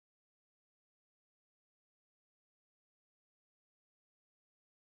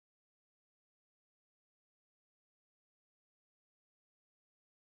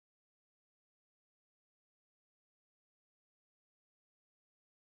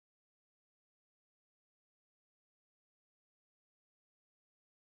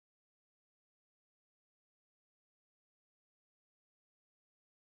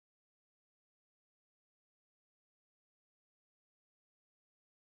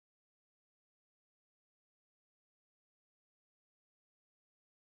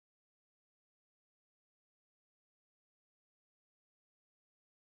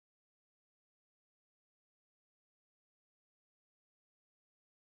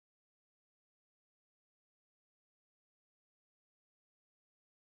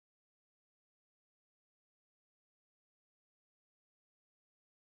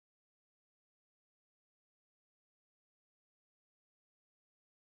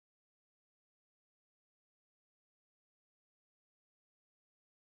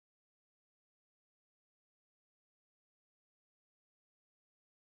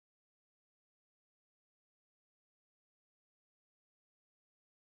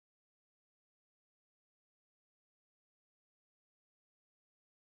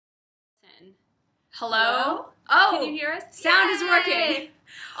in. Hello? Oh, Can you hear us? Sound Yay! is working.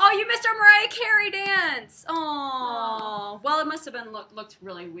 Oh, you missed our Mariah Carey dance. Oh, well, it must have been looked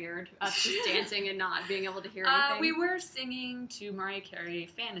really weird us just dancing and not being able to hear anything. We were singing to Mariah Carey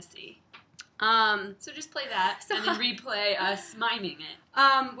Fantasy. So just play that and then replay us miming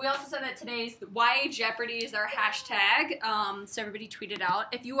it. We also said that today's YA Jeopardy is our hashtag. So everybody tweet it out.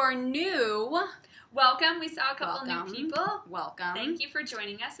 If you are new, welcome. We saw a couple new people. Welcome. Thank you for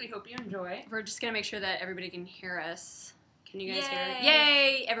joining us. We hope you enjoy. We're just gonna make sure that everybody can hear us. Can you guys Yay. hear it?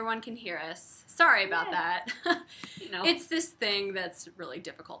 Yay! Everyone can hear us. Sorry about that. You know, It's this thing that's really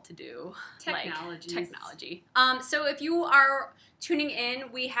difficult to do. technology. Like, technology. So if you are tuning in,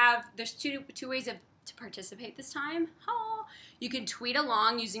 there's two ways to participate this time. Oh, you can tweet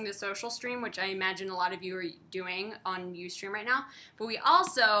along using the social stream, which I imagine a lot of you are doing on Ustream right now. But we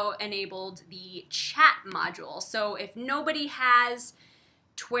also enabled the chat module. So if nobody has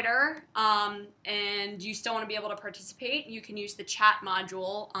Twitter and you still want to be able to participate, you can use the chat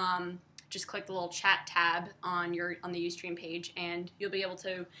module. Just click the little chat tab on the Ustream page, and you'll be able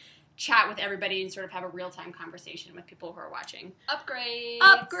to chat with everybody and sort of have a real-time conversation with people who are watching.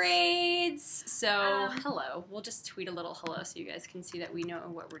 Upgrades! So, hello. We'll just tweet a little hello so you guys can see that we know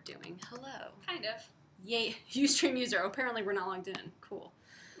what we're doing. Hello. Kind of. Yay. Ustream user. Apparently we're not logged in. Cool.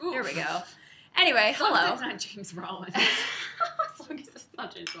 Ooh. There we go. Anyway, hello. It's not James Rollins. As long as it's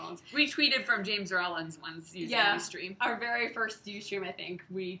not James Rollins. We tweeted from James Rollins once using Ustream. Our very first Ustream, I think,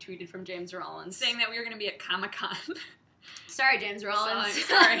 we tweeted from James Rollins. Saying that we were going to be at Comic-Con. Sorry, James Rollins.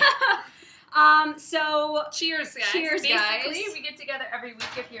 Sorry. So cheers, guys. Cheers, guys. Basically, we get together every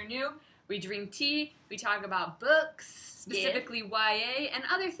week if you're new. We drink tea. We talk about books, specifically YA, and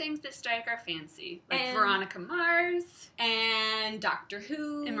other things that strike our fancy. Like Veronica Mars. And Doctor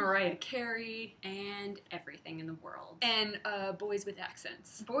Who. And Mariah Carey. And everything in the world. And boys with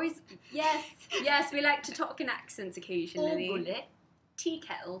accents. Boys, yes. Yes, we like to talk in accents occasionally. Oh, bullet. Tea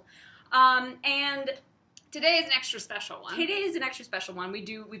kettle. And today is an extra special one. It is an extra special one.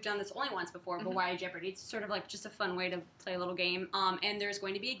 We've done this only once before, but YA Jeopardy. It's sort of like just a fun way to play a little game. And there's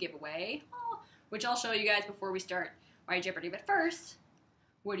going to be a giveaway, which I'll show you guys before we start YA Jeopardy. But first,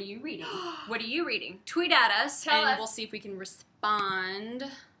 what are you reading? What are you reading? Tweet at us, Tell us. We'll see if we can respond.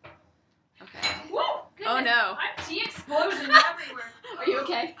 Okay. Whoa! Goodness. Oh no! I'm tea explosion everywhere. Are you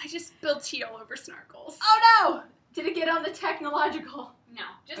okay? I just spilled tea all over Snarkles. Oh no! Did it get on the technological? No,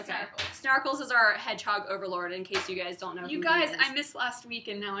 just Okay. Snarkles. Snarkles is our hedgehog overlord, in case you guys don't know You who guys, he is. I missed last week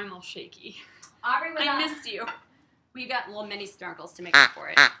and now I'm all shaky. Aubrey was I missed you. We got little mini Snarkles to make up for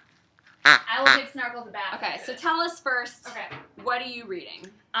it. I will give Snarkles a bath. Okay, so tell us first, Okay. what are you reading?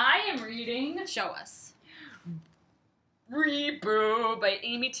 I am reading Show us. Reboot by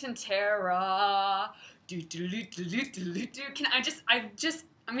Amy Tintera. Can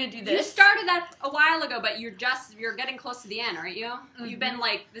I'm gonna do this. You started that a while ago, but you're getting close to the end, aren't you? Mm-hmm. You've been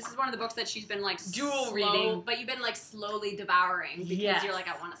this is one of the books that she's been Dual reading. But you've been slowly devouring because Yes. you're I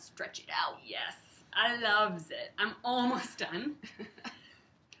want to stretch it out. Yes, I loves it. I'm almost done.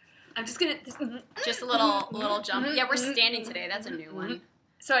 I'm just gonna Just a little jump. Yeah, we're standing today. That's a new one.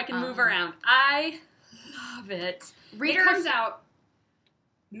 So I can move around. I love it. Reader It comes out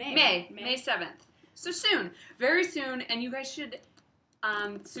May 7th. So soon, very soon, and you guys should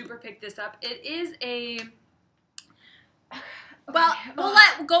super pick this up. It is a Well,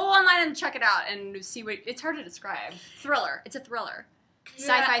 go online and check it out and see what it's hard to describe. Thriller. It's a thriller.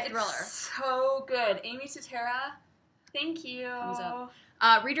 Sci-fi thriller. It's so good. Amy Tintera, thank you. Thumbs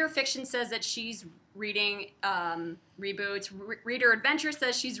up. Reader Fiction says that she's reading Reboots. Reader Adventure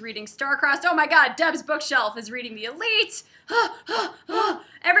says she's reading Starcrossed. Oh my god, Deb's bookshelf is reading The Elite.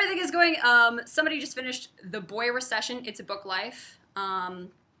 Everything is going. Somebody just finished The Boy Recession. It's a Book Life.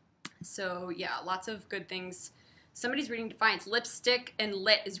 So yeah, lots of good things. Somebody's reading Defiance. Lipstick and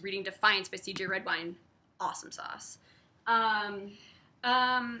Lit is reading Defiance by CJ Redwine. Awesome sauce.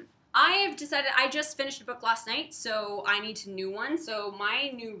 I have decided, I just finished a book last night, so I need to new one. So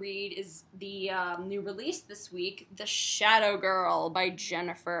my new read is the new release this week, The Shadow Girl by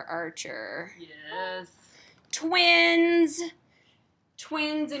Jennifer Archer. Yes. Twins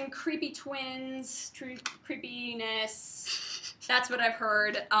and creepy twins, creepiness. That's what I've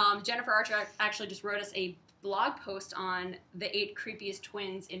heard. Jennifer Archer actually just wrote us a blog post on the 8 creepiest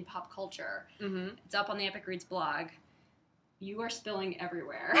twins in pop culture. Mm-hmm. It's up on the Epic Reads blog. You are spilling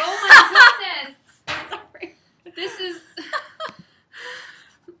everywhere. Oh my goodness! Sorry. This is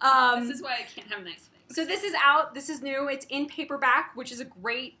why I can't have nice things. So this is out. This is new. It's in paperback, which is a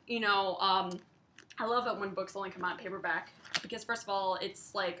great, I love it when books only come out in paperback because first of all,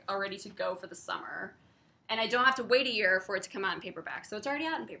 it's ready to go for the summer. And I don't have to wait a year for it to come out in paperback. So it's already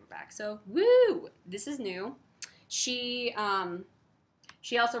out in paperback. So, woo! This is new. She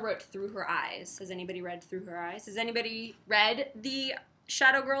also wrote Through Her Eyes. Has anybody read Through Her Eyes? Has anybody read The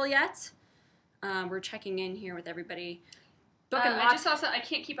Shadow Girl yet? We're checking in here with everybody. I just also, I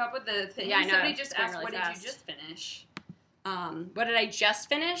can't keep up with the thing. Yeah, I know. Somebody just asked, really what fast. did you just finish? What did I just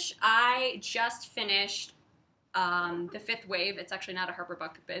finish? I just finished The Fifth Wave. It's actually not a Harper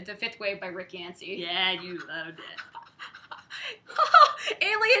book, but The Fifth Wave by Rick Yancey. Yeah, you loved it.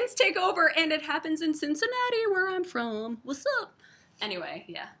 Aliens take over, and it happens in Cincinnati, where I'm from. What's up? Anyway,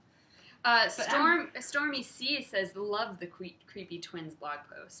 yeah. Stormy C says, love the Creepy Twins blog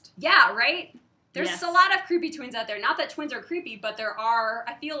post. Yeah, right? There's Yes. a lot of creepy twins out there. Not that twins are creepy, but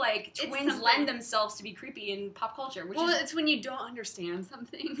I feel like twins lend themselves to be creepy in pop culture. It's when you don't understand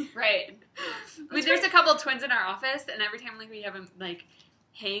something. Right. There's a couple of twins in our office, and every time we have them,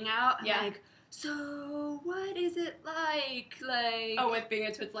 hang out, I'm like, so what is it like? Oh, with being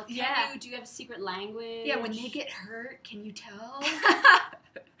a twin, like, yeah. Do you have a secret language? Yeah, when they get hurt, can you tell?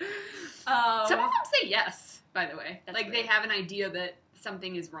 Some of them say yes, by the way. That's they have an idea that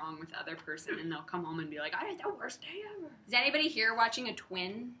something is wrong with the other person, and they'll come home and be like, I had the worst day ever. Is anybody here watching a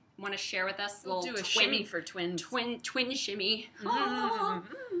twin? Want to share with us? We'll do a shimmy for twins. Twin shimmy.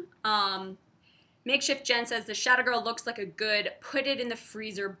 Mm-hmm. Makeshift Jen says, the Shadow Girl looks like a good put it in the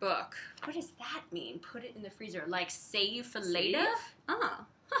freezer book. What does that mean? Put it in the freezer. Like save for later? Oh.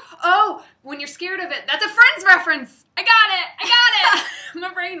 Oh, when you're scared of it. That's a Friends reference. I got it.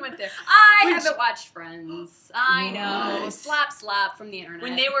 My brain went there. I haven't watched Friends. I know. What? Slap from the internet.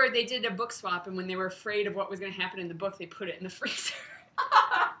 When they did a book swap, and when they were afraid of what was going to happen in the book, they put it in the freezer.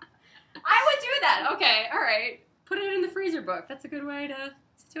 I would do that. Okay, all right. Put it in the freezer book. That's a good way to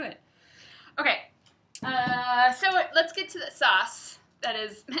do it. Okay. So let's get to the sauce. That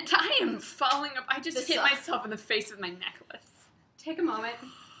is, I am falling up. I just hit myself in the face with my necklace. Take a moment.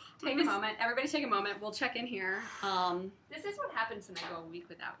 Everybody take a moment. We'll check in here. This is what happens when I go a week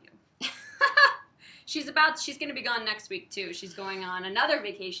without you. She's going to be gone next week, too. She's going on another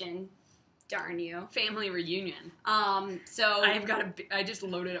vacation. Darn you. Family reunion. So I just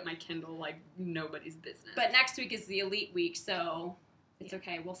loaded up my Kindle like nobody's business. But next week is the Elite Week, so it's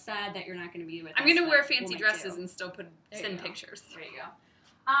okay. Well, sad that you're not going to be with us. I'm going to wear fancy dresses and still send pictures. There you go.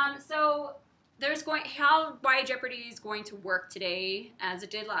 So how YA Jeopardy is going to work today, as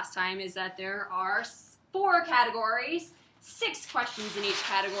it did last time, is that there are 4 categories, 6 questions in each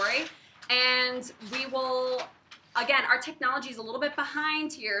category, and we will, again, our technology is a little bit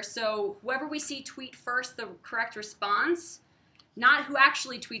behind here, so whoever we see tweet first the correct response, not who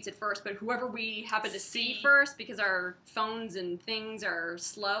actually tweets it first, but whoever we happen to see first, because our phones and things are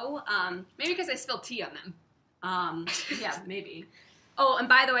slow. Maybe because I spilled tea on them. Yeah, maybe. Oh, and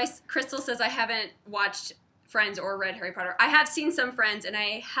by the way, Crystal says I haven't watched Friends or read Harry Potter. I have seen some Friends, and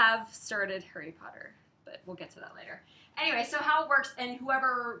I have started Harry Potter, but we'll get to that later. Anyway, so how it works, and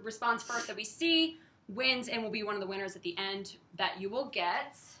whoever responds first that we see wins and will be one of the winners at the end that you will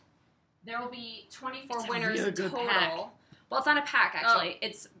get. There will be 24 winners total. Pack. Well, it's not a pack, actually.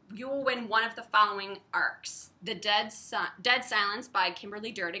 You will win one of the following arcs. The Dead Silence by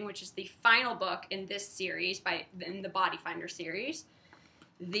Kimberly Derting, which is the final book in this series, in the Body Finder series.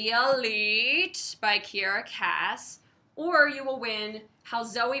 The Elite by Kiera Cass. Or you will win How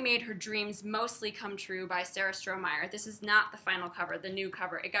Zoe Made Her Dreams Mostly Come True by Sarah Strohmeyer. This is not the final cover, the new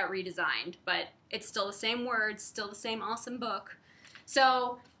cover. It got redesigned, but it's still the same words, still the same awesome book.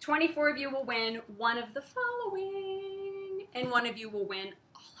 So 24 of you will win one of the following, and one of you will win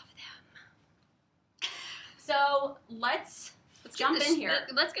all of them. So let's jump in here.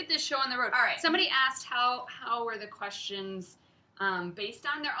 Let's get this show on the road. All right. Somebody asked how were the questions based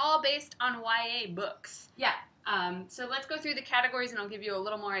on? They're all based on YA books. Yeah. So let's go through the categories, and I'll give you a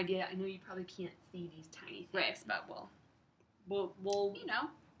little more idea. I know you probably can't see these tiny things, but we'll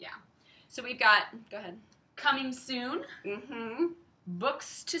yeah. So we've got, go ahead. Coming soon. Mm-hmm.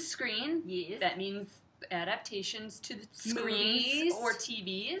 Books to screen. Yes. That means adaptations to the screens Movies. or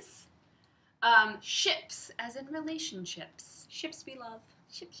TVs. Ships, as in relationships. Ships we love.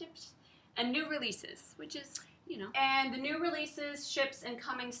 Ships. And new releases, which is, And the new releases, ships, and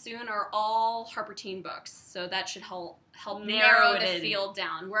coming soon are all Harper Teen books. So that should help narrow the field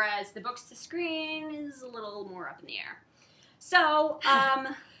down. Whereas the books to screen is a little more up in the air. So,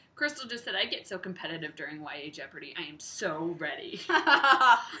 Crystal just said, I get so competitive during YA Jeopardy. I am so ready.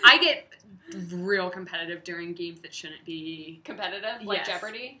 I get real competitive during games that shouldn't be competitive, like yes.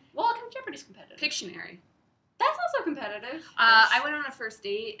 Jeopardy. Well, Jeopardy's competitive. Pictionary. That's also competitive. I went on a first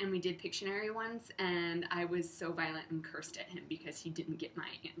date, and we did Pictionary once, and I was so violent and cursed at him because he didn't get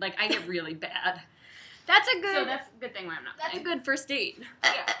I get really bad. That's a good. So that's a good thing why I'm not. That's playing. a good first date.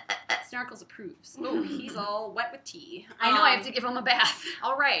 Yeah. Snarkles approves. Oh, he's all wet with tea. I know I have to give him a bath.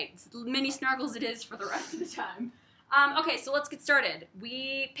 All right, mini Snarkles it is for the rest of the time. Okay, so let's get started.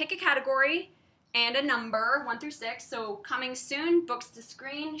 We pick a category and a number, 1 through 6. So coming soon, books to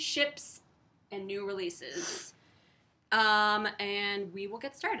screen, ships, and new releases. And we will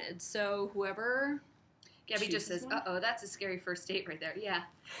get started. So whoever... Gabby just says, uh-oh, that's a scary first date right there. Yeah.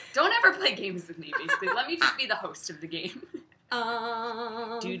 Don't ever play games with me, basically. Let me just be the host of the game.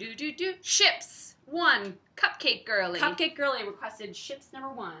 Do. Ships. 1. Cupcake Girly. Cupcake Girly requested ships number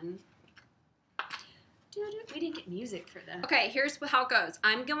 1. We didn't get music for that. Okay, here's how it goes.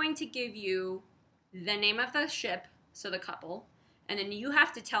 I'm going to give you the name of the ship, so the couple, and then you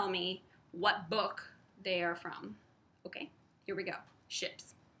have to tell me what book they are from. Okay, here we go.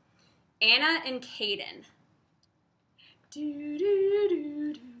 Ships. Anna and Caden.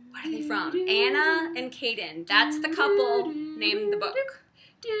 What are they from? Anna and Caden. That's the couple. Name the book.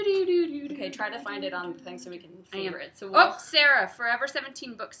 Okay, try to find it on the thing so we can favorite it. So Sarah, Forever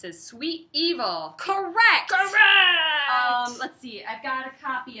 17 Books says Sweet Evil. Correct! Correct! Let's see. I've got a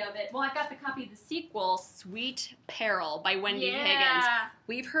copy of it. Well, I've got the copy of the sequel, Sweet Peril by Wendy Higgins.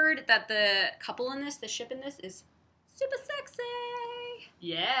 We've heard that the couple in this, the ship in this, is super sexy.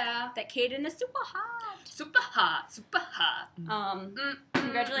 Yeah. That Caden is super hot. Super hot. Super hot.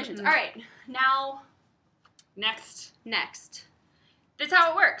 Congratulations. All right. Now. Next. That's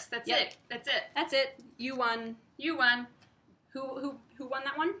how it works. That's Yep. it. That's it. That's it. You won. You won. Who won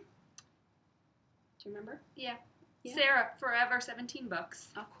that one? Do you remember? Yeah. Sarah, Forever 17 Books.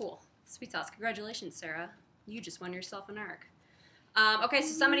 Oh, cool. Sweet sauce. Congratulations, Sarah. You just won yourself an arc. Okay,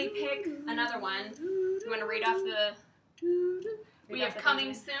 so somebody pick another one. You want to read off the... We have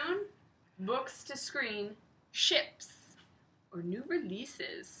coming soon, books to screen, ships, or new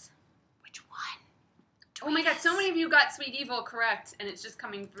releases. Which one? Oh my god, so many of you got Sweet Evil correct, and it's just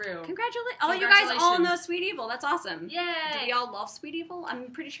coming through. Congratulations. Oh, you guys all know Sweet Evil. That's awesome. Yay! Do we all love Sweet Evil?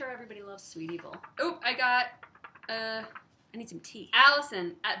 I'm pretty sure everybody loves Sweet Evil. Oh, I got, I need some tea.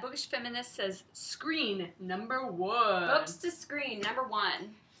 Allison at Bookish Feminist says screen number 1. Books to screen number 1.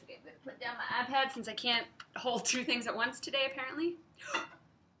 Okay, I'm going to put down my iPad since I can't hold 2 things at once today, apparently.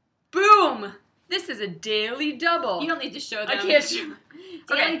 Boom! This is a daily double. You don't need to show them. I can't show.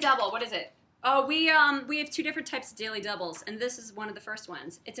 Daily double. What is it? Oh, we have 2 different types of daily doubles, and this is one of the first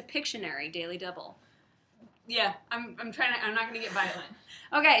ones. It's a Pictionary daily double. Yeah, I'm not going to get violent.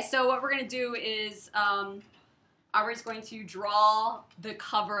 Okay, so what we're going to do is Aubrey's going to draw the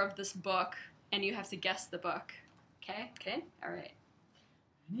cover of this book, and you have to guess the book. Okay? Okay. All right.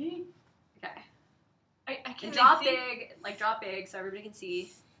 Okay. I can't Draw see. big, draw big so everybody can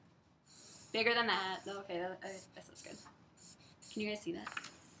see. Bigger than that. Okay, that's good. Can you guys see that?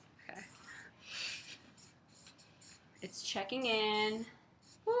 Okay. It's checking in.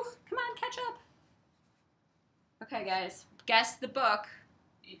 Woo, come on, catch up. Okay, guys, guess the book.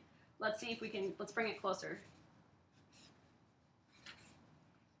 Let's see if we can, let's bring it closer.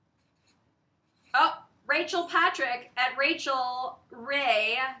 Oh, Rachel Patrick at Rachel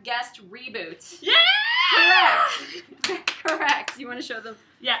Ray guessed Reboot. Yeah! Correct. Correct. You want to show them?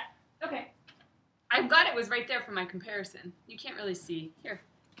 Yeah. Okay. I'm glad it was right there for my comparison. You can't really see. Here.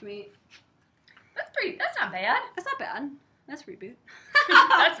 Can we? That's not bad. That's not bad. That's Reboot.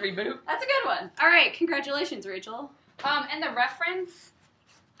 That's Reboot. That's a good one. All right. Congratulations, Rachel. And the reference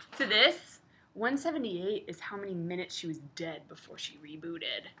to this, 178 is how many minutes she was dead before she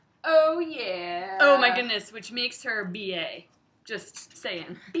rebooted. Oh, yeah. Oh, my goodness, which makes her BA. Just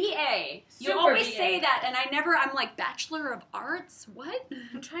saying. BA. You Super always BA. say that, and I'm like, Bachelor of Arts? What?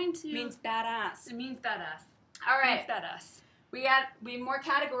 I'm trying to... It means badass. It means badass. All right. It means badass. We have more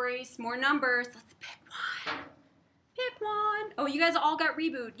categories, more numbers. Let's pick one. Pick one. Oh, you guys all got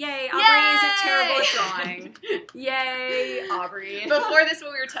Reboot. Yay. Aubrey is a terrible at drawing. Yay, Aubrey. Before this,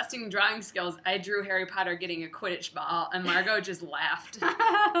 when we were testing drawing skills, I drew Harry Potter getting a Quidditch ball, and Margot just laughed.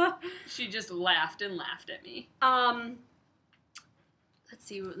 She just laughed and laughed at me. Let's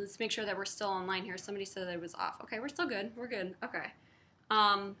see. Let's make sure that we're still online here. Somebody said that it was off. Okay, we're still good. We're good. Okay.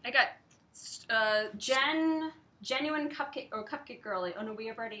 I got Genuine Cupcake or Cupcake Girly. Oh no,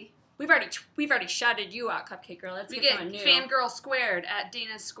 we've already shouted you out, Cupcake Girl. Let's we get get someone new. Fangirl Squared at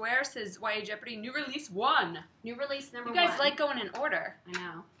Dana Square says YA Jeopardy new release 1. New release number 1. You guys like going in order. I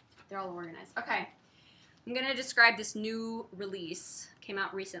know. They're all organized. Okay. I'm gonna describe this new release. Came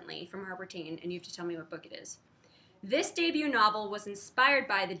out recently from Harper Teen, and you have to tell me what book it is. This debut novel was inspired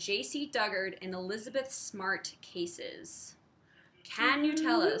by the J.C. Duggard and Elizabeth Smart cases. Can you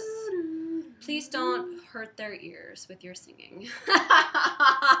tell us? Please don't hurt their ears with your singing.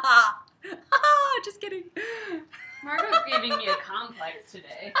 Just kidding. giving me a complex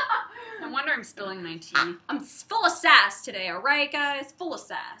today. No wonder I'm spilling my tea. I'm full of sass today, alright, guys? Full of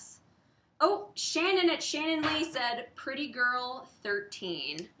sass. Oh, Shannon at Shannon Lee said Pretty Girl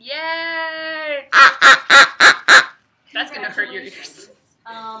 13. Yay! That's gonna hurt your ears.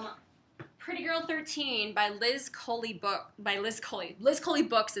 Pretty Girl 13 by Liz Coley Liz Coley. Liz Coley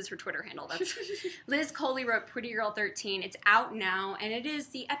Books is her Twitter handle. That's Liz Coley wrote Pretty Girl 13. It's out now, and it is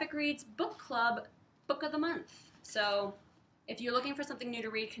the Epic Reads Book Club Book of the Month. So if you're looking for something new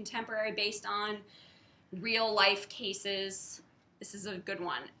to read, contemporary, based on real life cases, this is a good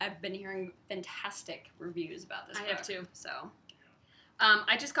one. I've been hearing fantastic reviews about this book. I have too. So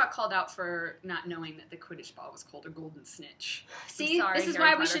I just got called out for not knowing that the Quidditch ball was called a golden snitch. See, sorry, this is Harry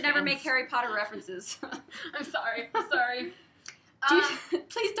why we Potter should never fans. make Harry Potter references. I'm sorry. I'm sorry.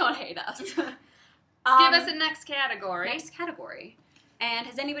 Please don't hate us. Give us a next category. Next category. And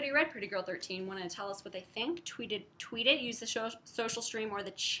has anybody read Pretty Girl 13? Want to tell us what they think? Tweet it. Use the social stream or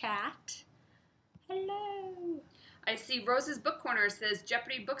the chat. Hello. I see Rose's Book Corner says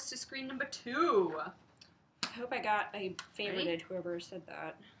Jeopardy books to screen number 2. I hope I favorited Ready? whoever said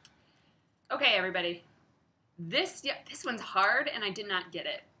that. Okay, everybody. This one's hard, and I did not get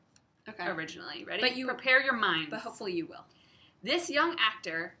it originally. Ready? But you prepare your minds. But hopefully you will. This young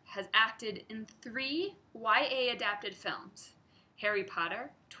actor has acted in 3 YA adapted films: Harry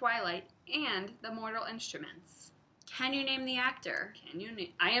Potter, Twilight, and The Mortal Instruments. Can you name the actor? Can you name?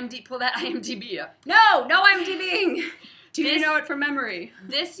 Pull that IMDb up. No I'm DBing. Do you know it from memory?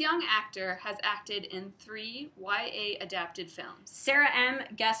 This young actor has acted in 3 YA adapted films. Sarah M.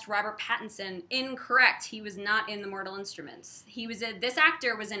 guessed Robert Pattinson. Incorrect. He was not in The Mortal Instruments. This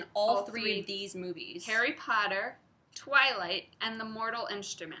actor was in all three of these movies. Harry Potter, Twilight, and The Mortal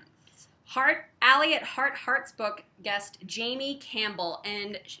Instruments. Allie at Heart's book guessed Jamie Campbell,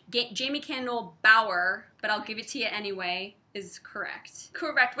 and Jamie Campbell Bauer, but I'll give it to you anyway, is correct.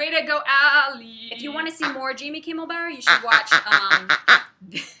 Correct. Way to go, Allie. If you want to see more Jamie Campbell Bauer, you should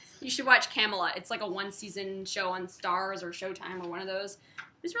watch Camelot. It's like a 1-season show on Starz or Showtime or one of those.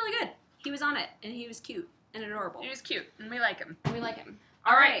 It was really good. He was on it, and he was cute and adorable. He was cute, and we like him.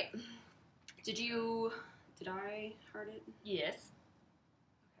 All right. Did I heart it? Yes.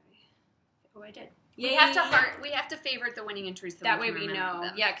 Oh, I did. We have to favorite the winning entries. That way we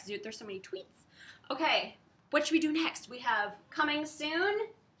know. Yeah, because there's so many tweets. Okay, what should we do next? We have coming soon,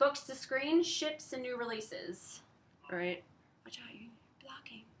 books to screen, ships, and new releases. All right. Watch out, you're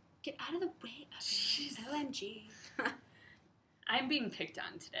blocking. Get out of the way of it. OMG. I'm being picked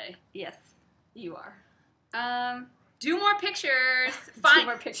on today. Yes, you are. Do more pictures.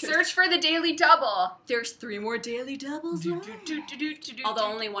 More pictures. Search for the Daily Double. There's 3 more Daily Doubles left. Although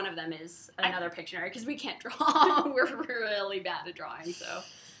only one of them is another Pictionary, because we can't draw. We're really bad at drawing, so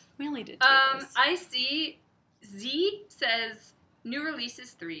we only did 2 of those. I see Z says new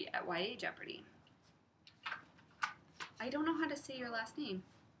releases 3 at YA Jeopardy. I don't know how to say your last name.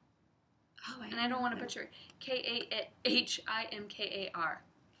 Oh, I don't want to butcher it. Kahimkar.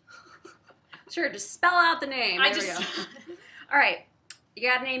 Sure, just spell out the name. There we go. All right, you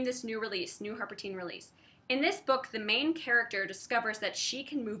gotta name this new release, new Harper Teen release. In this book, the main character discovers that she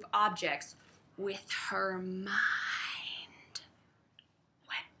can move objects with her mind.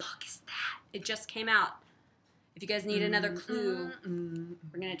 What book is that? It just came out. If you guys need another clue,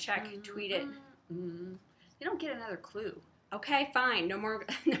 we're gonna tweet it. You don't get another clue. Okay, fine. No more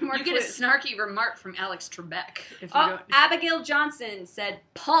You clues. get a snarky remark from Alex Trebek. If you don't. Abigail Johnson said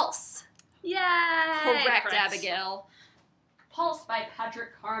Pulse. Yay! Correct, Fritz. Abigail. Pulse by Patrick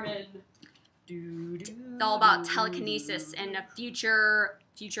Carman. It's It's all about telekinesis and a future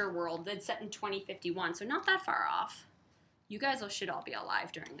world that's set in 2051, so not that far off. You guys should all be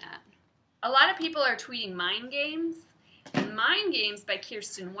alive during that. A lot of people are tweeting Mind Games. And Mind Games by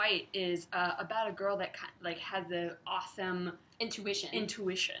Kirsten White is about a girl that has the awesome intuition.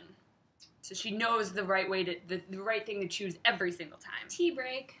 So she knows the right way the right thing to choose every single time. Tea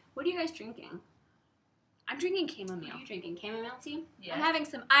break. What are you guys drinking? I'm drinking chamomile. What are you drinking? Chamomile tea? Yes. I'm having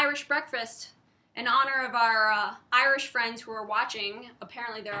some Irish breakfast in honor of our Irish friends who are watching.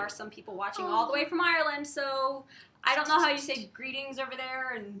 Apparently there are some people watching all the way from Ireland, so I don't know how you say greetings over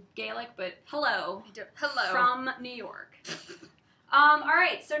there in Gaelic, but hello. Hello. From New York. All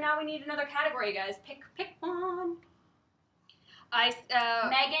right, so now we need another category, guys. Pick one.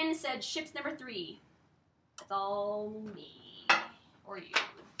 Megan said ships number 3. That's all me. Or you.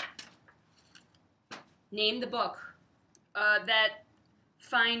 Name the book. That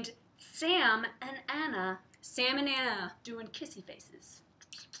find Sam and Anna Sam and Anna. doing kissy faces.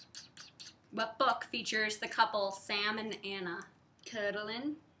 What book features the couple Sam and Anna?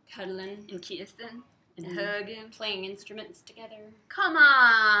 Cuddling Cuddling. and kissing. and hugging, playing instruments together. Come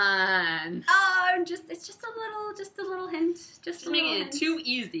on. Oh, it's just a little hint. Just making it too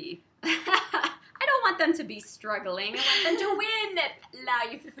easy. I don't want them to be struggling. I want them to win at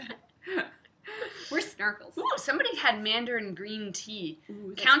life. We're snarkles. Ooh, somebody had mandarin green tea.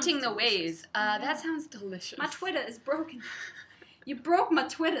 Ooh, Counting the ways. That sounds delicious. My Twitter is broken. You broke my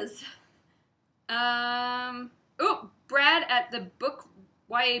Twitters. Brad at the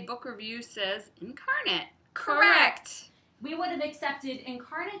YA book review says Incarnate. Correct. We would have accepted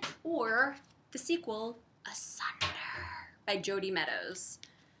Incarnate or the sequel, Asunder, by Jodi Meadows.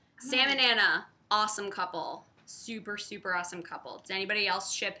 Sam and Anna, awesome couple. Super, super awesome couple. Does anybody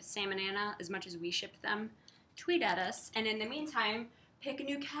else ship Sam and Anna as much as we ship them? Tweet at us. And in the meantime, pick a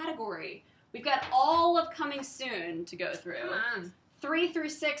new category. We've got all of Coming Soon to go through. Come on. 3 through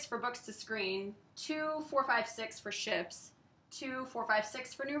 6 for books to screen. 2, 4, 5, 6 for ships. 2, 4, 5,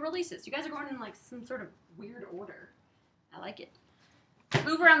 6 for new releases. You guys are going in like some sort of weird order. I like it.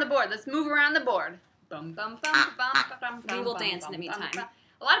 Move around the board. Let's move around the board. Bum, bum, bum, bum, bum, We will bum, dance bum, in the bum, meantime. bum.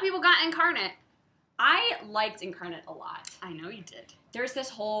 A lot of people got Incarnate. I liked Incarnate a lot. I know you did. There's this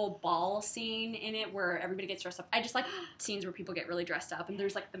whole ball scene in it where everybody gets dressed up. I just like scenes where people get really dressed up, and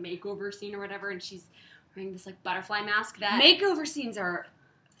there's like the makeover scene or whatever, and she's wearing this like butterfly mask. That Makeover scenes are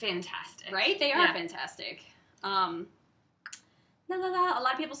fantastic. right? They are fantastic. A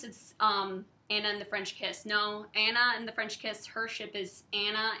lot of people said Anna and the French Kiss. No, Anna and the French Kiss. Her ship is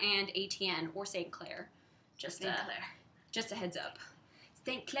Anna and ATN or St. Clair. Just a heads up.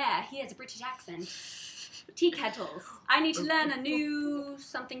 St. Clair, he has a British accent. Tea kettles. I need to learn a new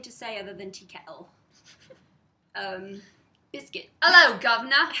something to say other than tea kettle. Biscuit. Hello,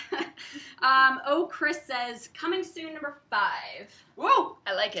 governor. Chris says, coming soon, number 5. Whoa!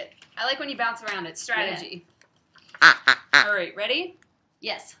 I like it. I like when you bounce around it. Strategy. All right, ready?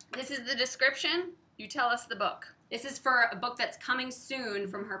 Yes. This is the description. You tell us the book. This is for a book that's coming soon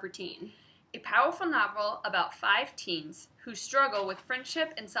from Harper Teen. A powerful novel about 5 teens who struggle with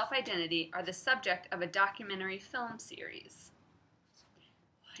friendship and self-identity are the subject of a documentary film series.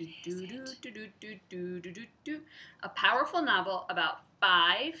 A powerful novel about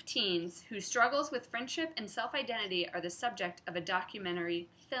 5 teens whose struggles with friendship and self-identity are the subject of a documentary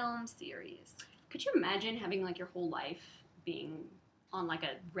film series. Could you imagine having like your whole life being on like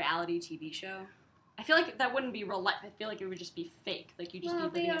a reality TV show? I feel like that wouldn't be real life. I feel like it would just be fake. Like you'd just be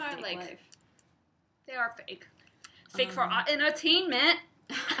living a fake life. They are fake. Fake for entertainment.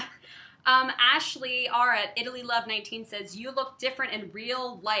 Ashley R. at Italy Love 19 says, you look different in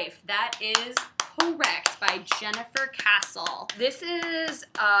real life. That is correct, by Jennifer Castle. This is,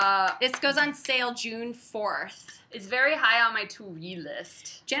 This goes on sale June 4th. It's very high on my to-read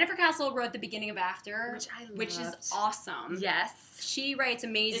list. Jennifer Castle wrote the beginning of After, Which I loved. which is awesome. Yes. She writes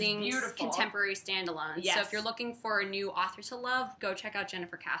amazing contemporary standalones. Yes. So if you're looking for a new author to love, go check out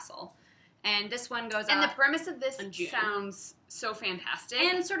Jennifer Castle. And this one goes out. And the premise of this in June. Sounds so fantastic.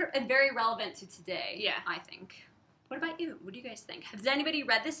 And sort of and very relevant to today, yeah. I think. What about you? What do you guys think? Has anybody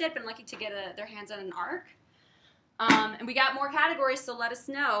read this yet? Been lucky to get their hands on an arc? And we got more categories, so let us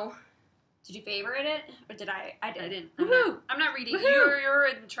know. Did you favorite it? Or did I? I did. I didn't. Woohoo! I'm not reading. Woohoo! You're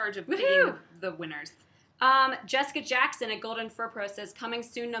in charge of picking the winners. Jessica Jackson at Golden Fur Pro says, coming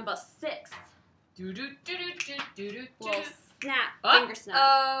soon, number 6. Well, snap. Finger snap.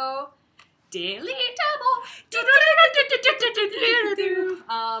 Oh. Daily double.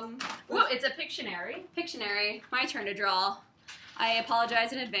 Whoa, it's a Pictionary. Pictionary. My turn to draw. I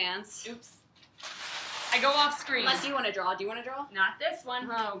apologize in advance. Oops. I go off screen. Unless you want to draw. Do you want to draw? Not this one.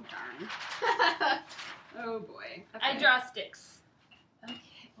 Oh, darn. Oh, boy. Okay. I draw sticks. Okay,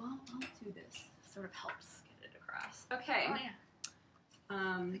 well, I'll do this. Sort of helps get it across. Okay. Oh,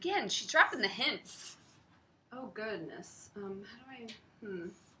 yeah. Again, she's dropping the hints. Oh, goodness. How do I...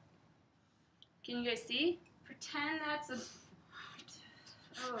 Can you guys see? Pretend that's a...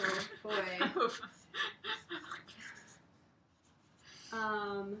 Oh, boy.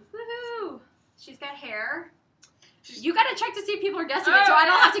 Woohoo! She's got hair. You gotta check to see if people are guessing it, so I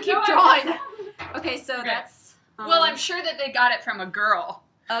don't have to keep drawing. Okay, so that's... well, I'm sure that they got it from a girl.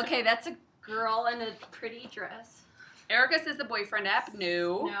 Okay, that's a girl in a pretty dress. Erica says the boyfriend app.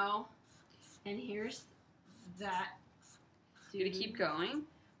 No. No. And here's that dude. Gonna keep going.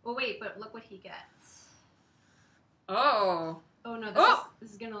 Oh, wait, but look what he gets. Oh. Oh, no,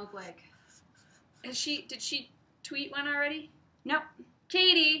 this is gonna look like... Did she tweet one already? Nope.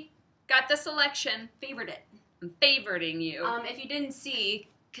 Katie got the selection. Favored it. I'm favoriting you. If you didn't see,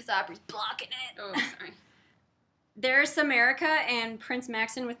 because Aubrey's blocking it. Oh, sorry. There's Samerica and Prince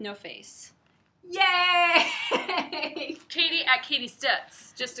Maxon with no face. Yay! Katie at Katie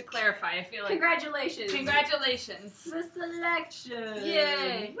Stutz, just to clarify. I feel like... Congratulations. Congratulations. The selection.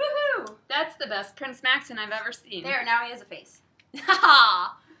 Yay. Woohoo! That's the best Prince Maxon I've ever seen. There, now he has a face.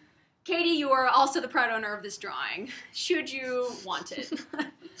 Haha! Katie, you are also the proud owner of this drawing, should you want it.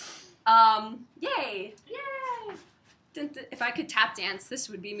 Yay! Yay! If I could tap dance, this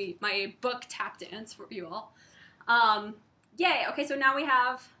would be me, my book tap dance for you all. Yay! Okay, so now we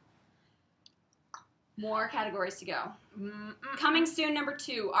have more categories to go. Coming soon, number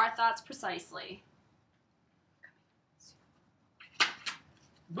 2, Our Thoughts Precisely.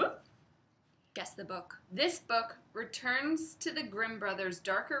 Book. Guess the book. This book returns to the Grimm brothers'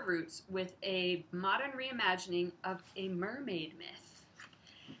 darker roots with a modern reimagining of a mermaid myth.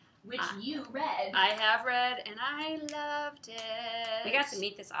 Which you read. I have read, and I loved it. We got to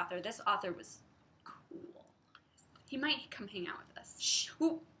meet this author. This author was cool. He might come hang out with us. Shh.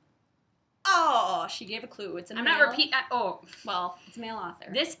 Ooh. Oh, she gave a clue. It's a I'm male. not repeat. Well, it's a male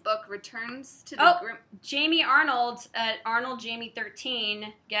author. This book returns to the Grimm. Jamie Arnold at Arnold Jamie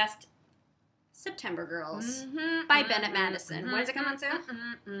 13 guessed September Girls by Bennett Madison. When does it come on sale?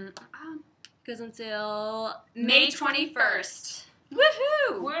 Goes until May 21st.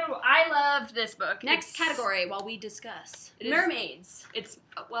 Woohoo! I loved this book. Next category while we discuss. Mermaids.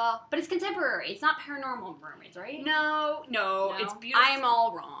 But it's contemporary. It's not paranormal mermaids, right? No. It's beautiful. I'm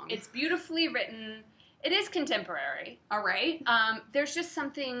all wrong. It's beautifully written. It is contemporary. All right. There's just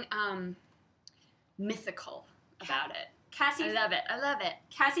something mythical about it. Cassie. I love it.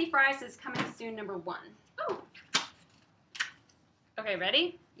 Cassie Fry says coming soon, number 1. Oh. Okay,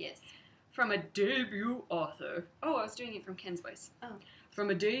 ready? Yes. From a debut author. Oh, I was doing it from Ken's voice. Oh. From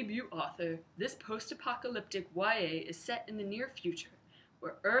a debut author, this post-apocalyptic YA is set in the near future,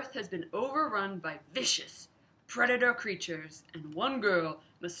 where Earth has been overrun by vicious predator creatures, and one girl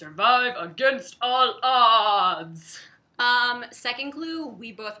must survive against all odds. Second clue,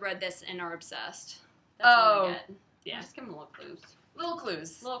 we both read this and are obsessed. That's all I get. Yeah. Just give them little clues. Little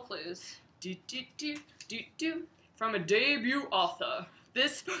clues. Little clues. From a debut author.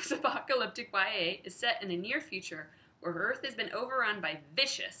 This post-apocalyptic YA is set in the near future where Earth has been overrun by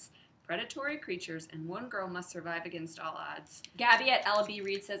vicious, predatory creatures and one girl must survive against all odds. Gabby at LB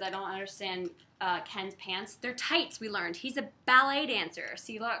Reed says, I don't understand Ken's pants. They're tights, we learned. He's a ballet dancer.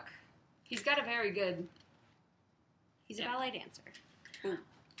 See, look. He's got a very good... He's a ballet dancer. Ooh,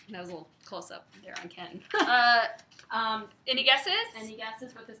 that was a little close-up there on Ken. Any guesses? Any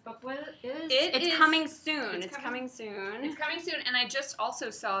guesses what this book is? It's coming soon. It's coming soon. It's coming soon, and I just also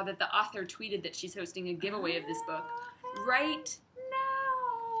saw that the author tweeted that she's hosting a giveaway of this book right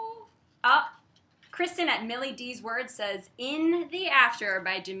now. Kristen at Millie D's Word says, In the After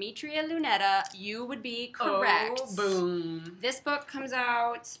by Demetria Lunetta, you would be correct. Oh, boom. This book comes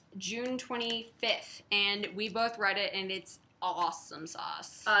out June 25th, and we both read it, and it's awesome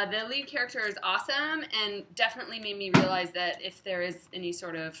sauce. The lead character is awesome and definitely made me realize that if there is any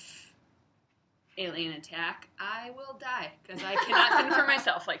sort of alien attack, I will die because I cannot fend for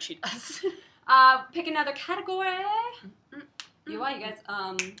myself like she does. Pick another category. You guys,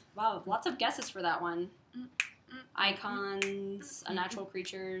 wow, lots of guesses for that one. Icons, unnatural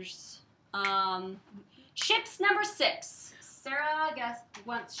creatures. Ships number 6. Sarah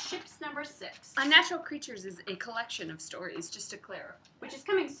wants Ships number 6. Unnatural Creatures is a collection of stories, just to clarify. Which is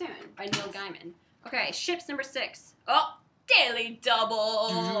coming soon by Neil Gaiman. Okay, Ships number 6. Oh, Daily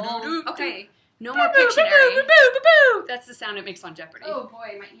Double. Okay, no more Pictionary. That's the sound it makes on Jeopardy. Oh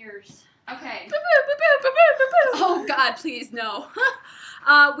boy, my ears. Okay. Oh God, please no.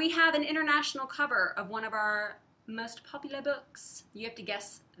 We have an international cover of one of our most popular books. You have to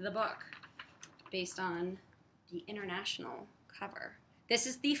guess the book based on the international cover. This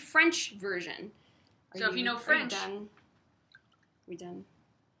is the French version. So if you know French. We done?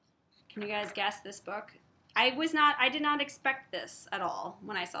 Can you guys guess this book? I did not expect this at all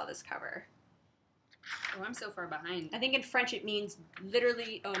when I saw this cover. Oh, I'm so far behind. I think in French it means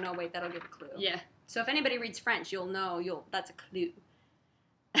literally, oh no, wait, that'll give a clue. Yeah. So if anybody reads French, you'll know, that's a clue.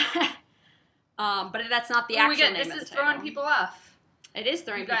 But that's not the actual name of the title. This is throwing people off. It is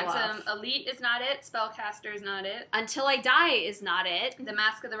throwing people off. You've got some Elite is not it. Spellcaster is not it. Until I Die is not it. The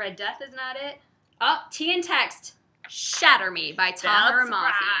Mask of the Red Death is not it. Oh, Tea and Text. Shatter Me by Tahir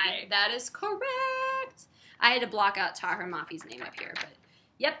Mafi. Right. That is correct. I had to block out Tahir Mafi's name up here, but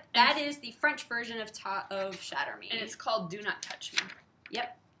yep, that is the French version of Shatter Me. And it's called Do Not Touch Me.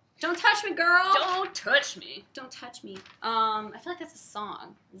 Yep. Don't touch me, girl. Don't touch me. Don't touch me. I feel like that's a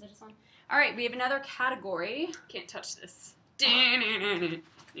song. Is it a song? All right, we have another category. Can't touch this. Can't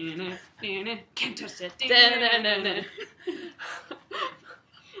touch that.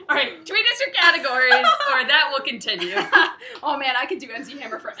 All right, tweet us your categories, or that will continue. Oh man, I could do MC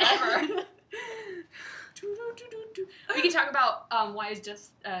Hammer forever. We can talk about why is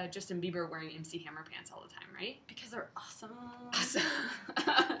Justin Bieber wearing MC Hammer pants all the time, right? Because they're awesome.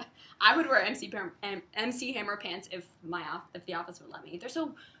 I would wear MC Hammer pants if the office would let me. They're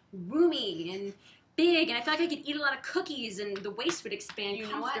so roomy and big, and I feel like I could eat a lot of cookies, and the waist would expand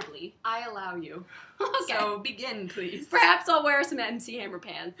comfortably. I allow you. Okay. So begin, please. Perhaps I'll wear some MC Hammer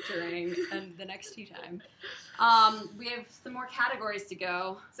pants during the next tea time. We have some more categories to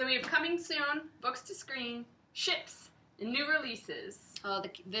go. So we have coming soon, books to screen, ships, and new releases. Oh,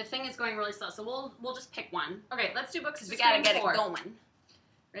 the thing is going really slow, so we'll just pick one. Okay, let's do books to We screen. gotta get it going.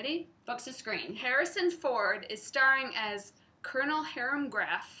 Ready? Books to screen. Harrison Ford is starring as Colonel Hiram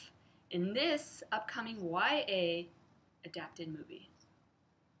Graff in this upcoming YA adapted movie.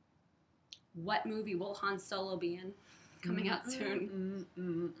 What movie will Han Solo be in? Coming out soon.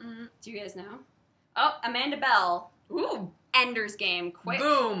 Do you guys know? Oh, Amanda Bell. Ooh. Ender's Game. Quick.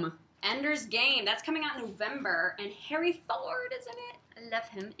 Boom. Ender's Game. That's coming out in November, and Harry Ford is in it. I love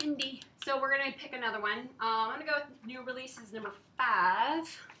him. Indy. So we're going to pick another one. I'm going to go with new releases number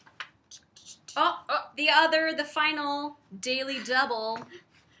 5. Oh, the final Daily Double.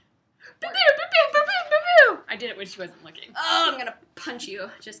 I did it when she wasn't looking. Oh, I'm going to punch you.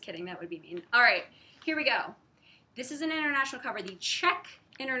 Just kidding. That would be mean. All right. Here we go. This is an international cover. The Czech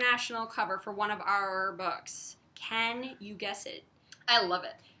international cover for one of our books. Can you guess it? I love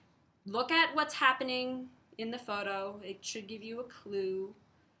it. Look at what's happening in the photo. It should give you a clue.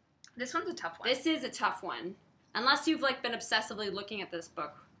 This one's a tough one. This is a tough one. Unless you've been obsessively looking at this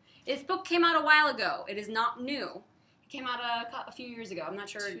book. This book came out a while ago. It is not new. It came out a few years ago. I'm not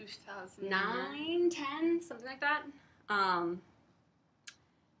sure. 2009, 10, something like that.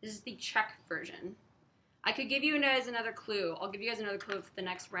 This is the Czech version. I could give you guys another clue. I'll give you guys another clue for the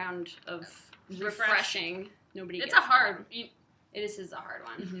next round of refreshing. Nobody It's gets a hard. It is a hard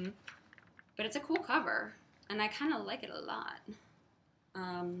one. Mm-hmm. But it's a cool cover, and I kind of like it a lot.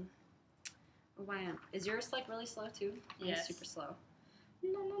 Is yours really slow too? Yes. Super slow.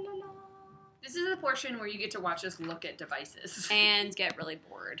 La, la, la, la. This is the portion where you get to watch us look at devices. And get really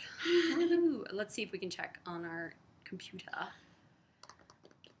bored. Woo-hoo. Let's see if we can check on our computer.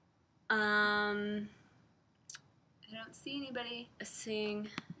 I don't see anybody. Seeing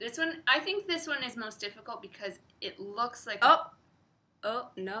this one. I think this one is most difficult because it looks like. Oh,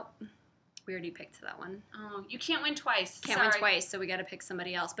 nope. We already picked that one. Oh, you can't win twice. Can't win twice, so we got to pick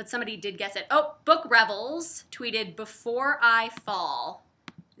somebody else. But somebody did guess it. Oh, Book Revels tweeted "Before I Fall."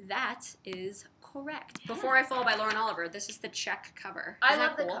 That is correct. "Before I Fall" by Lauren Oliver. This is the Czech cover. I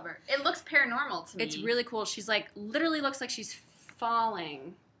love the cover. It looks paranormal to me. It's really cool. She's literally looks like she's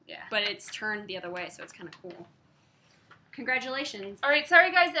falling. Yeah. But it's turned the other way, so it's kind of cool. Congratulations. All right,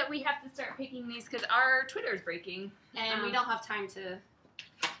 sorry guys that we have to start picking these because our Twitter is breaking. And we don't have time to...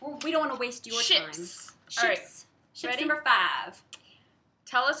 We don't want to waste your time. Ships. All right. Ships number 5.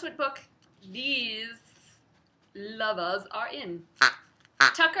 Tell us what book these lovers are in.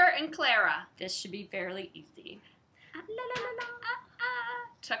 Tucker and Clara. This should be fairly easy.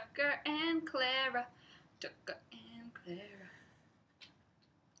 Tucker and Clara. Tucker and Clara.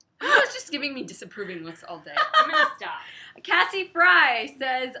 It's just giving me disapproving looks all day. I'm going to stop. Cassie Fry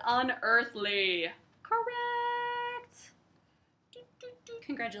says Unearthly. Correct.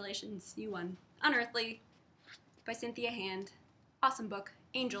 Congratulations, you won. Unearthly by Cynthia Hand. Awesome book.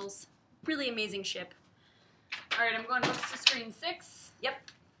 Angels. Really amazing ship. All right, I'm going books to screen 6. Yep.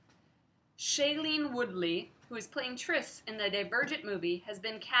 Shailene Woodley, who is playing Triss in the Divergent movie, has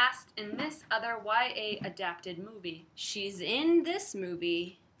been cast in this other YA adapted movie. She's in this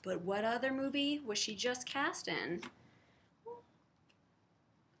movie, but what other movie was she just cast in?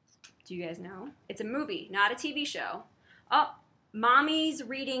 Do you guys know? It's a movie, not a TV show. Oh, Mommy's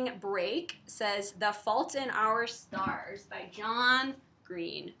Reading Break says The Fault in Our Stars by John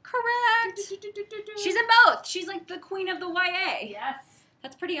Green. Correct! She's in both. She's the queen of the YA. Yes.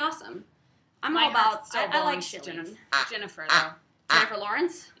 That's pretty awesome. I'm all about... I like Shailene. Jennifer, though. Jennifer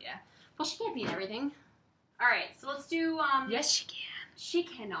Lawrence? Yeah. Well, she can't be in everything. All right, so let's do... yes, she can. She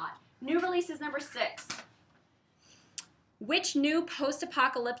cannot. New releases number 6. Which new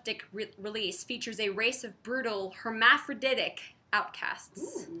post-apocalyptic release features a race of brutal hermaphroditic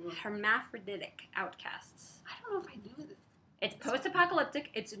outcasts? Ooh. Hermaphroditic outcasts. I don't know if I knew this. It's post-apocalyptic.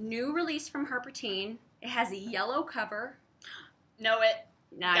 It's a new release from Harper Teen. It has a yellow cover. Know it.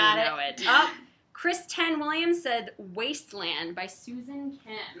 Now Got you know it. Oh, Chris Ten Williams said Wasteland by Susan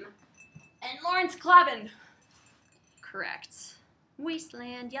Kim. And Lawrence Clavin. Correct.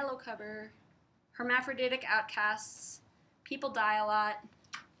 Wasteland, yellow cover. Hermaphroditic outcasts. People die a lot.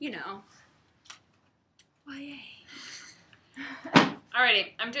 you know. YA.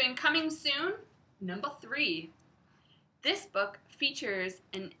 Alrighty, I'm doing Coming Soon, number 3. This book features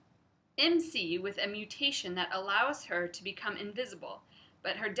an MC with a mutation that allows her to become invisible,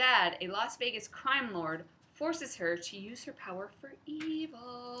 but her dad, a Las Vegas crime lord, forces her to use her power for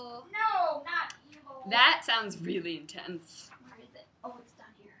evil. No, not evil. That sounds really intense. Where is it? Oh, it's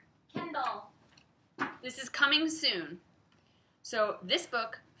down here. Kindle. This is Coming Soon. So this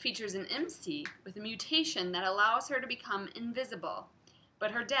book features an MC with a mutation that allows her to become invisible,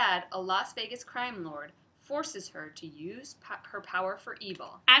 but her dad, a Las Vegas crime lord, forces her to use her power for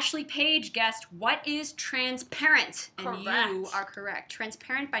evil. Ashley Page guessed, what is Transparent? And Correct. you are correct.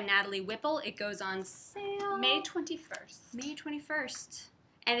 Transparent by Natalie Whipple. It goes on sale May 21st. May 21st.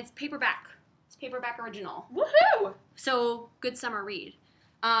 And it's paperback. It's paperback original. Woohoo! So, good summer read.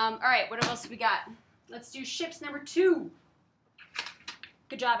 All right, what else we got? Let's do ships number 2.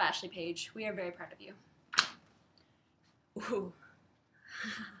 Good job, Ashley Page. We are very proud of you. Ooh.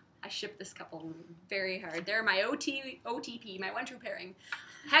 I ship this couple very hard. They're my OTP, my one true pairing.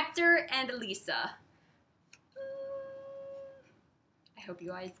 Hector and Elisa. I hope you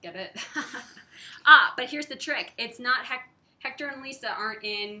guys get it. But here's the trick. It's not Hector and Lisa aren't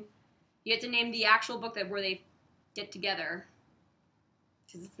in. You have to name the actual book where they get together.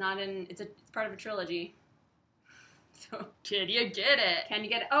 Because it's not in. It's part of a trilogy. So Can you get it? can you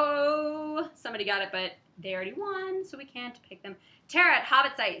get it? Oh, somebody got it, but they already won, so we can't pick them. Tara at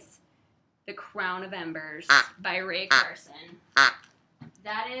Hobbit's Ice. The Crown of Embers by Ray Carson.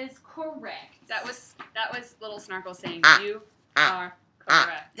 That is correct. That was Little Snarkle saying you are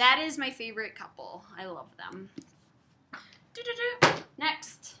correct. That is my favorite couple. I love them.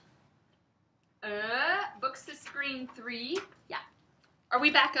 Next. Books to Screen 3. Yeah. Are we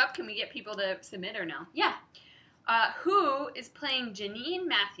back up? Can we get people to submit or no? Yeah. Who is playing Janine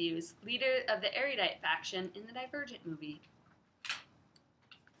Matthews, leader of the Erudite faction in the Divergent movie?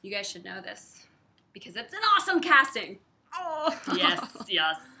 You guys should know this because it's an awesome casting. Oh.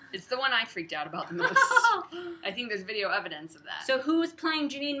 Yes. It's the one I freaked out about the most. I think there's video evidence of that. So who's playing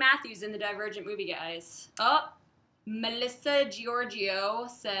Janine Matthews in the Divergent movie, guys? Oh, Melissa Giorgio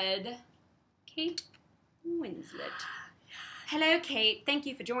said Kate Winslet. Hello, Kate. Thank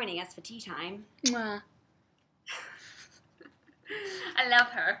you for joining us for tea time. I love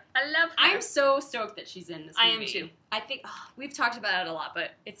her. I'm so stoked that she's in this movie. I am too. I think we've talked about it a lot,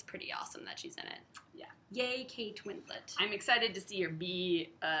 but it's pretty awesome that she's in it. Yeah. Yay, Kate Winslet. I'm excited to see her be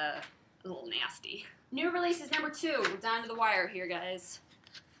a little nasty. New release is number 2. We're down to the wire here, guys.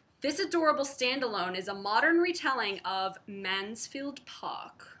 This adorable standalone is a modern retelling of Mansfield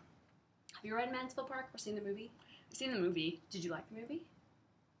Park. Have you read Mansfield Park or seen the movie? I've seen the movie. Did you like the movie?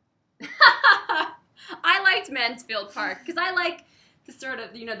 I liked Mansfield Park because I like the sort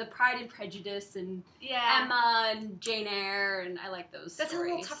of, the Pride and Prejudice and Emma and Jane Eyre, and I like those That's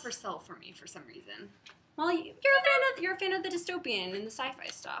stories. a little tougher sell for me for some reason. Well, you're a fan of the dystopian and the sci-fi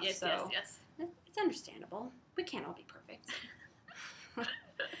stuff. Yes. It's understandable. We can't all be perfect.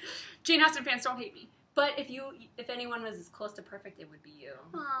 Jane Austen fans don't hate me. But if anyone was as close to perfect, it would be you.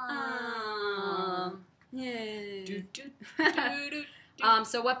 Aww. Yay.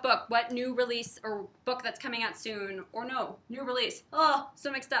 So what new release or book that's coming out soon, or no, new release. Oh, so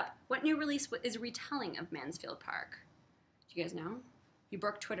mixed up. What new release is a retelling of Mansfield Park? Do you guys know? You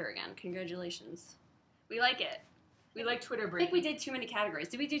broke Twitter again. Congratulations. We like it. We like Twitter I breaking. think we did too many categories.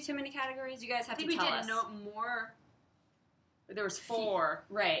 Did we do too many categories? You guys have to tell us. I think we did more. There was 4.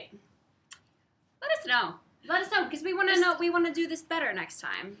 Right. Let us know. Let us know, because we want to know. We want to do this better next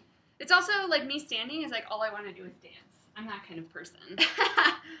time. It's also like me standing is like all I want to do is dance. I'm that kind of person.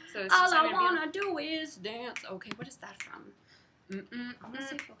 So it's all just I want to do is dance. Okay, what is that from?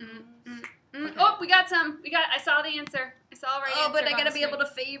 Okay. Oh, we got some. I saw the answer. I saw right answer. Oh, but I gotta be able to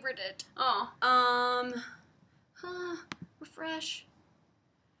favorite it. Oh. Refresh.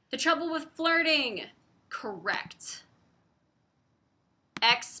 The Trouble with Flirting. Correct.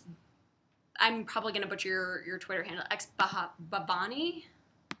 I'm probably gonna butcher your Twitter handle. Bhavani?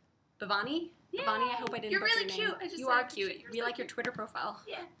 Bhavani? Yeah. Bhavani, I hope I didn't You're butcher really your name. cute. You are cute. We like your Twitter profile.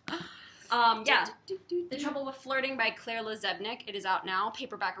 Yeah. Yeah. The Trouble with Flirting by Claire Lezebnik. It is out now.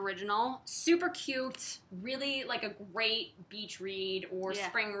 Paperback original. Super cute. Really like a great beach read or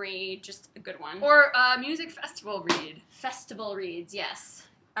spring read. Just a good one. Or music festival read. Festival reads, yes.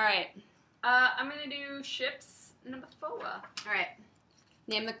 All right. I'm going to do ships number 4. All right.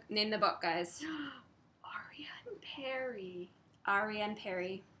 Name the book, guys. Aria and Perry. Aria and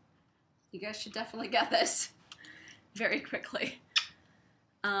Perry. You guys should definitely get this very quickly.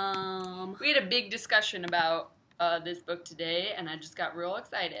 We had a big discussion about this book today, and I just got real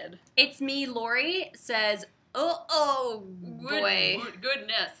excited. It's Me, Lori, says, oh boy.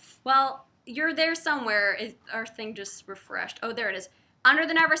 Goodness. Well, you're there somewhere. Our thing just refreshed. Oh, there it is. Under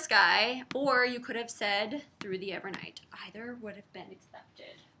the Never Sky, or you could have said Through the Evernight. Either would have been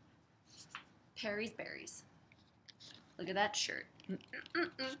accepted. Perry's Berries. Look at that shirt.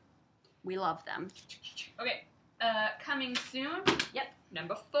 We love them. Okay, coming soon. Yep.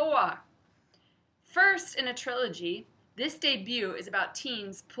 Number 4. First in a trilogy, this debut is about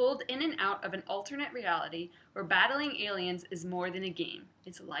teens pulled in and out of an alternate reality where battling aliens is more than a game.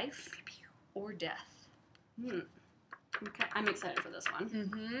 It's life or death. Okay, I'm excited for this one.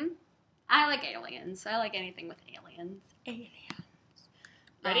 Mm-hmm. I like aliens. I like anything with aliens.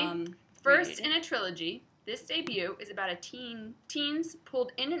 Ready? First in a trilogy, this debut is about teens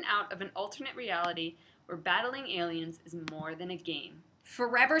pulled in and out of an alternate reality where battling aliens is more than a game.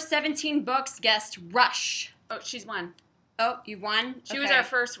 Forever 17 Books guest Rush. Oh, she's won. Oh, you won? She was our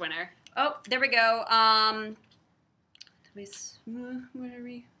first winner. Oh, there we go. Where are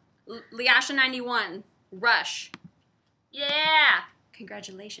we? Liasha 91. Rush. Yeah!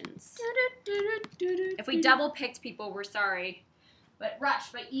 Congratulations. If we double picked people, we're sorry. But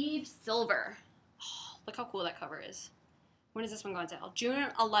Rush by Eve Silver. Oh, look how cool that cover is. When is this one going to sale? June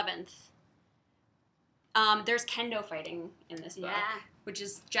 11th. There's kendo fighting in this book, which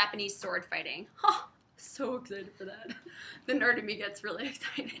is Japanese sword fighting. Oh, so excited for that. The nerd in me gets really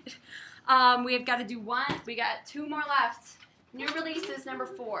excited. We have got to do one. We got 2 more left. New releases number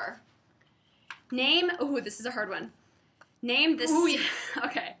 4. Name. Ooh, this is a hard one. Name this. Ooh, yeah.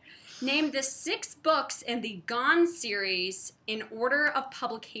 Okay. Name the 6 books in the Gone series in order of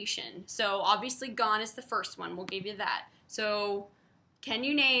publication. So obviously Gone is the first one. We'll give you that. So can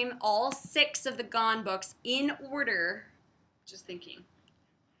you name all 6 of the Gone books in order? Just thinking.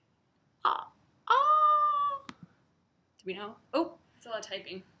 Do we know? Oh. It's a lot of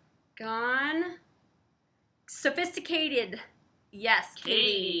typing. Gone. Sophisticated. Yes,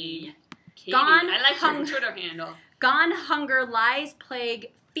 Katie. Gone. I like her Twitter handle. Gone, Hunger, Lies,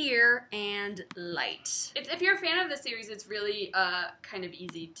 Plague, Fear, and Light. If you're a fan of the series, it's really kind of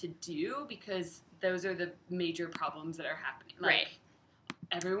easy to do because those are the major problems that are happening. Like, right.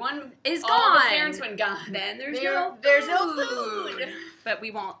 Everyone is gone. All the parents went gone. Then there's no food. But we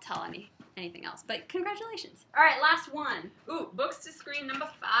won't tell anything else. But congratulations. All right, last one. Ooh, books to screen number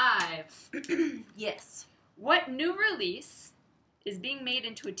 5. Yes. What new release is being made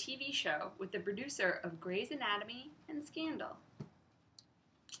into a TV show with the producer of Grey's Anatomy and Scandal?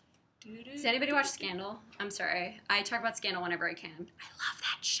 Does anybody watch Scandal? I'm sorry. I talk about Scandal whenever I can. I love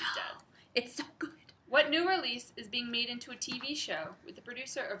that show. It's so good. What new release is being made into a TV show with the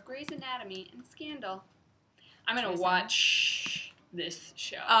producer of Grey's Anatomy and Scandal? I'm going to watch this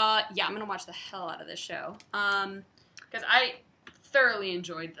show. Yeah, I'm going to watch the hell out of this show. Because I thoroughly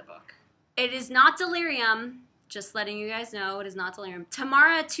enjoyed the book. It is not Delirium. Just letting you guys know, it is not Delirium.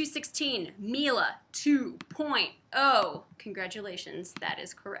 Tamara 216, Mila 2.0. Congratulations, that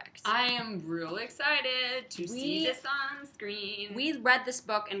is correct. I am real excited to see this on screen. We read this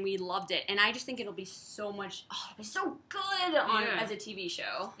book and we loved it, and I just think it'll be so much, it'll be so good as a TV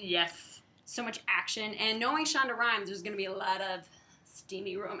show. Yes. So much action, and knowing Shonda Rhimes, there's going to be a lot of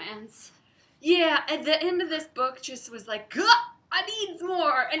steamy romance. Yeah, at the end of this book just was like, I need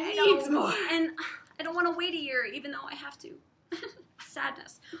more, more. And I don't want to wait a year, even though I have to.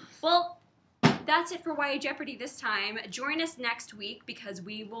 Sadness. Well, that's it for YA Jeopardy this time. Join us next week because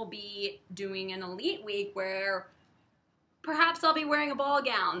we will be doing an Elite Week where perhaps I'll be wearing a ball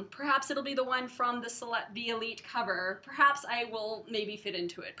gown. Perhaps it'll be the one from the Elite cover. Perhaps I will maybe fit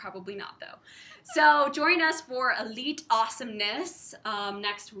into it. Probably not, though. So join us for Elite Awesomeness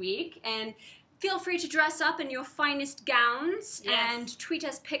next week. And feel free to dress up in your finest gowns and tweet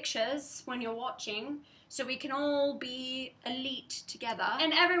us pictures when you're watching so we can all be elite together.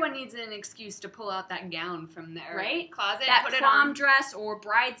 And everyone needs an excuse to pull out that gown from their closet. That prom dress or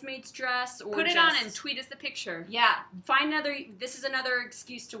bridesmaid's dress. Or put it on and tweet us the picture. Yeah. This is another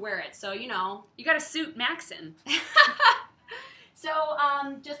excuse to wear it. So, you know. You got to suit Maxon. So,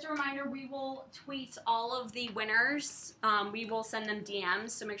 just a reminder, we will tweet all of the winners. We will send them DMs,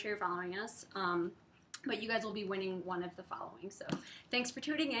 so make sure you're following us. But you guys will be winning one of the following. So, thanks for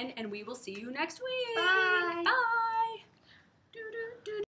tuning in, and we will see you next week. Bye. Bye.